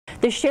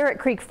The Sharrott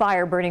Creek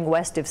Fire burning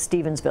west of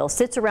Stevensville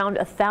sits around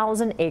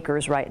 1,000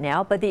 acres right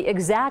now, but the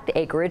exact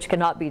acreage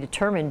cannot be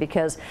determined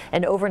because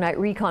an overnight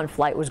recon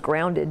flight was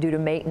grounded due to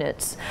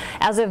maintenance.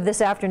 As of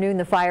this afternoon,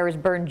 the fire has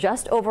burned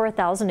just over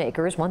 1,000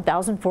 acres,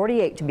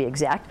 1,048 to be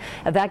exact.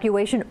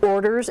 Evacuation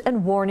orders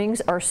and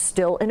warnings are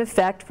still in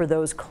effect for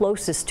those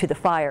closest to the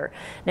fire.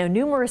 Now,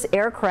 numerous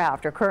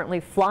aircraft are currently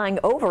flying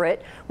over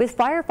it, with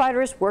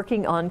firefighters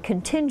working on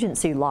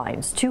contingency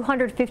lines.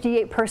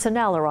 258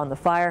 personnel are on the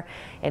fire,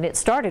 and it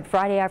started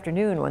Friday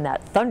afternoon when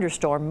that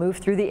thunderstorm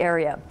moved through the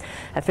area.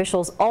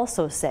 Officials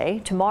also say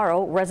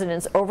tomorrow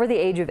residents over the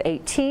age of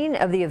 18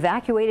 of the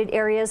evacuated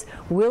areas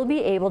will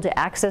be able to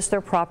access their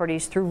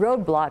properties through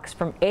roadblocks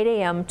from 8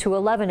 a.m. to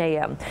 11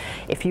 a.m.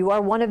 If you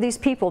are one of these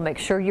people, make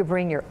sure you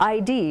bring your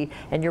ID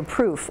and your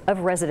proof of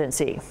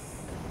residency.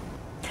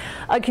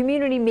 A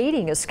community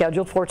meeting is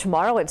scheduled for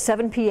tomorrow at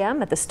 7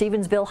 p.m. at the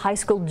Stevensville High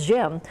School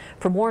gym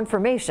for more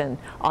information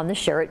on the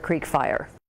Sharrott Creek Fire.